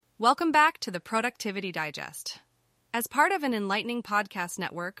Welcome back to the Productivity Digest. As part of an enlightening podcast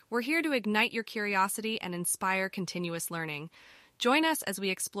network, we're here to ignite your curiosity and inspire continuous learning. Join us as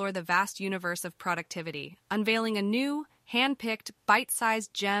we explore the vast universe of productivity, unveiling a new, hand-picked,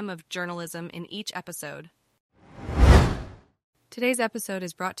 bite-sized gem of journalism in each episode. Today's episode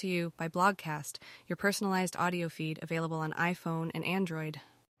is brought to you by Blogcast, your personalized audio feed available on iPhone and Android.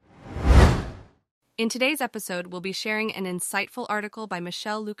 In today's episode, we'll be sharing an insightful article by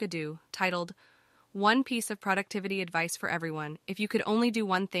Michelle Loucadoux titled, "One Piece of Productivity Advice for Everyone If You Could Only Do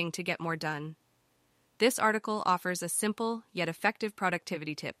One Thing to Get More Done." This article offers a simple yet effective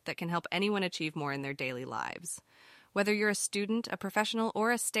productivity tip that can help anyone achieve more in their daily lives. Whether you're a student, a professional, or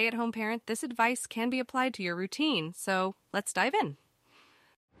a stay-at-home parent, this advice can be applied to your routine, so let's dive in.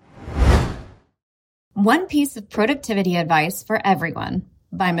 One Piece of Productivity Advice for Everyone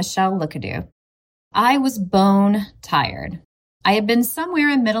by Michelle Loucadoux. I was bone tired. I had been somewhere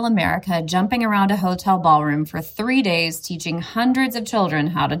in Middle America jumping around a hotel ballroom for 3 days teaching hundreds of children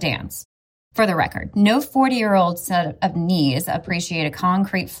how to dance. For the record, no 40-year-old set of knees appreciate a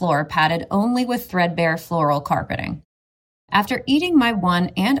concrete floor padded only with threadbare floral carpeting. After eating my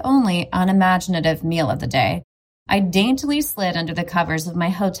one and only unimaginative meal of the day, I daintily slid under the covers of my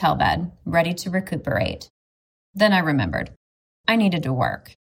hotel bed, ready to recuperate. Then I remembered. I needed to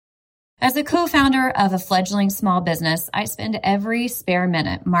work. As a co-founder of a fledgling small business, I spend every spare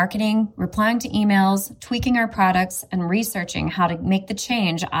minute marketing, replying to emails, tweaking our products, and researching how to make the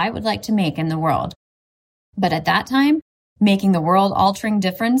change I would like to make in the world. But at that time, making the world-altering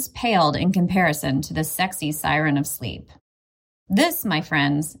difference paled in comparison to the sexy siren of sleep. This, my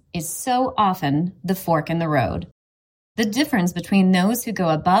friends, is so often the fork in the road. The difference between those who go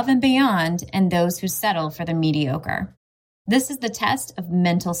above and beyond and those who settle for the mediocre. This is the test of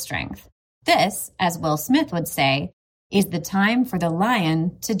mental strength. This, as Will Smith would say, is the time for the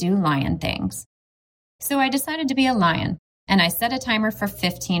lion to do lion things. So I decided to be a lion, and I set a timer for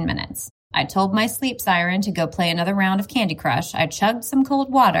 15 minutes. I told my sleep siren to go play another round of Candy Crush. I chugged some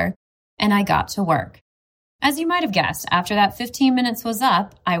cold water, and I got to work. As you might have guessed, after that 15 minutes was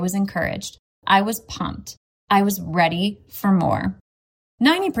up, I was encouraged. I was pumped. I was ready for more.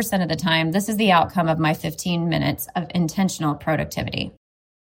 90% of the time, this is the outcome of my 15 minutes of intentional productivity.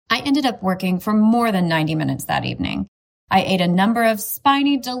 I ended up working for more than 90 minutes that evening. I ate a number of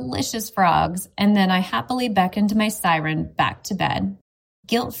spiny, delicious frogs, and then I happily beckoned my siren back to bed,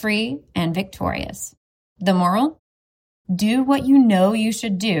 guilt-free and victorious. The moral? Do what you know you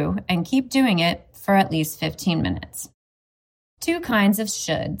should do and keep doing it for at least 15 minutes. Two kinds of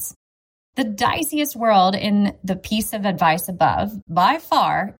shoulds. The diciest word in the piece of advice above, by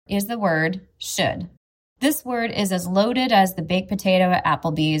far, is the word should. This word is as loaded as the baked potato at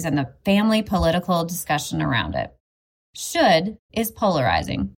Applebee's and the family political discussion around it. Should is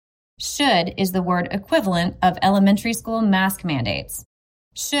polarizing. Should is the word equivalent of elementary school mask mandates.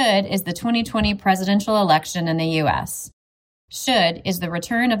 Should is the 2020 presidential election in the U.S. Should is the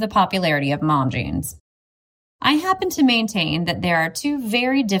return of the popularity of mom jeans. I happen to maintain that there are two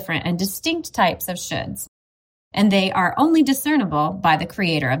very different and distinct types of shoulds, and they are only discernible by the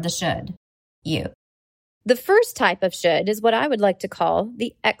creator of the should, you. The first type of should is what I would like to call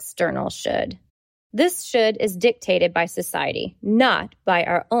the external should. This should is dictated by society, not by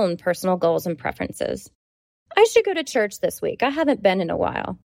our own personal goals and preferences. I should go to church this week. I haven't been in a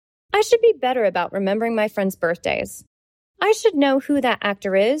while. I should be better about remembering my friends' birthdays. I should know who that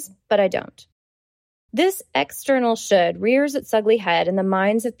actor is, but I don't. This external should rears its ugly head in the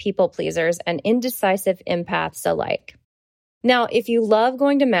minds of people pleasers and indecisive empaths alike. Now, if you love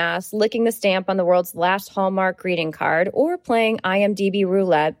going to Mass, licking the stamp on the world's last Hallmark greeting card, or playing IMDb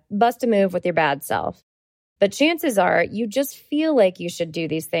roulette, bust a move with your bad self. But chances are you just feel like you should do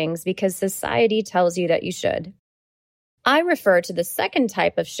these things because society tells you that you should. I refer to the second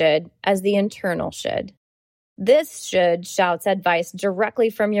type of should as the internal should. This should shouts advice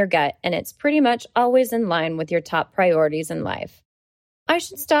directly from your gut, and it's pretty much always in line with your top priorities in life. I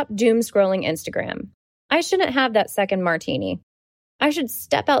should stop doom scrolling Instagram. I shouldn't have that second martini. I should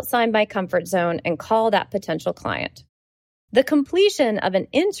step outside my comfort zone and call that potential client. The completion of an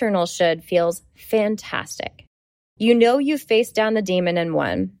internal should feels fantastic. You know you've faced down the demon and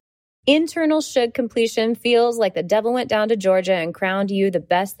won. Internal should completion feels like the devil went down to Georgia and crowned you the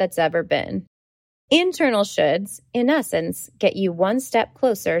best that's ever been. Internal shoulds, in essence, get you one step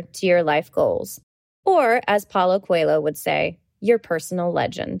closer to your life goals. Or, as Paulo Coelho would say, your personal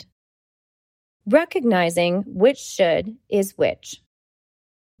legend. Recognizing which should is which.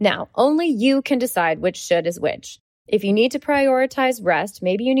 Now, only you can decide which should is which. If you need to prioritize rest,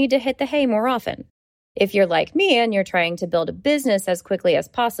 maybe you need to hit the hay more often. If you're like me and you're trying to build a business as quickly as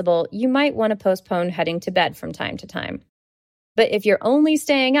possible, you might want to postpone heading to bed from time to time. But if you're only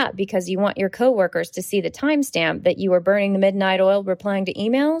staying up because you want your coworkers to see the timestamp that you were burning the midnight oil replying to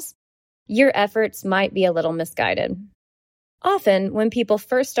emails, your efforts might be a little misguided. Often, when people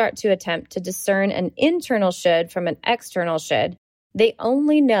first start to attempt to discern an internal should from an external should, they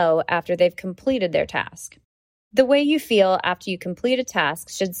only know after they've completed their task. The way you feel after you complete a task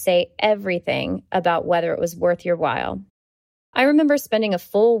should say everything about whether it was worth your while. I remember spending a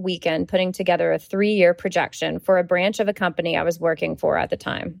full weekend putting together a 3-year projection for a branch of a company I was working for at the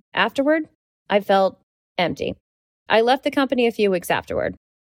time. Afterward, I felt empty. I left the company a few weeks afterward.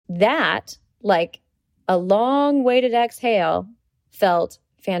 That, like a long-waited exhale, felt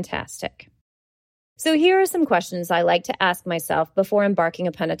fantastic. So here are some questions I like to ask myself before embarking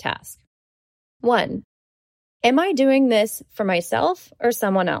upon a task. 1. Am I doing this for myself or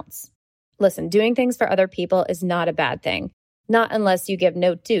someone else? Listen, doing things for other people is not a bad thing. Not unless you give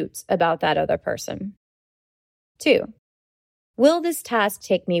no toots about that other person. 2. Will this task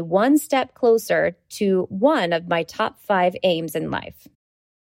take me one step closer to one of my top 5 aims in life?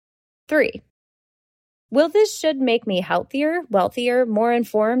 3. Will this should make me healthier, wealthier, more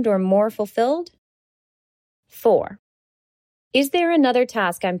informed, or more fulfilled? 4. Is there another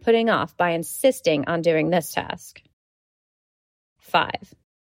task I'm putting off by insisting on doing this task? 5.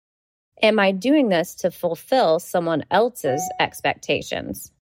 Am I doing this to fulfill someone else's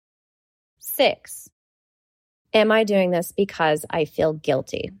expectations? 6. Am I doing this because I feel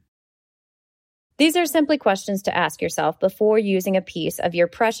guilty? These are simply questions to ask yourself before using a piece of your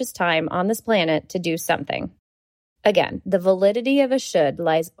precious time on this planet to do something. Again, the validity of a should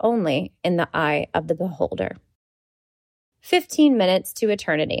lies only in the eye of the beholder. 15 minutes to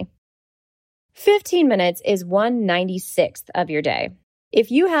eternity. 15 minutes is 1/96th of your day.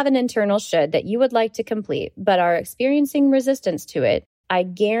 If you have an internal should that you would like to complete but are experiencing resistance to it, I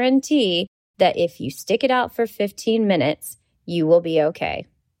guarantee that if you stick it out for 15 minutes, you will be okay.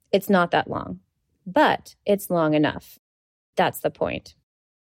 It's not that long, but it's long enough. That's the point.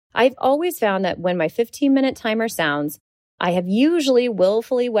 I've always found that when my 15-minute timer sounds, I have usually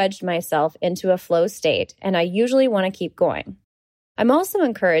willfully wedged myself into a flow state, and I usually want to keep going. I'm also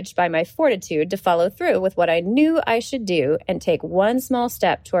encouraged by my fortitude to follow through with what I knew I should do and take one small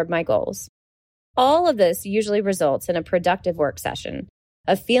step toward my goals. All of this usually results in a productive work session,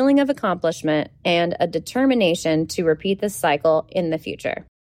 a feeling of accomplishment, and a determination to repeat this cycle in the future.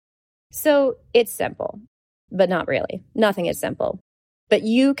 So it's simple, but not really. Nothing is simple. But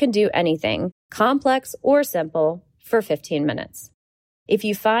you can do anything, complex or simple, for 15 minutes. If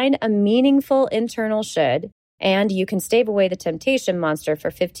you find a meaningful internal should, and you can stave away the temptation monster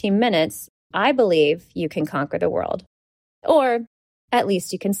for 15 minutes, I believe you can conquer the world. Or at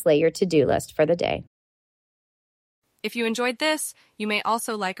least you can slay your to-do list for the day. If you enjoyed this, you may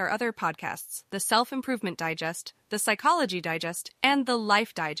also like our other podcasts, the Self-Improvement Digest, the Psychology Digest, and the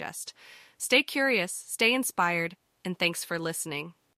Life Digest. Stay curious, stay inspired, and thanks for listening.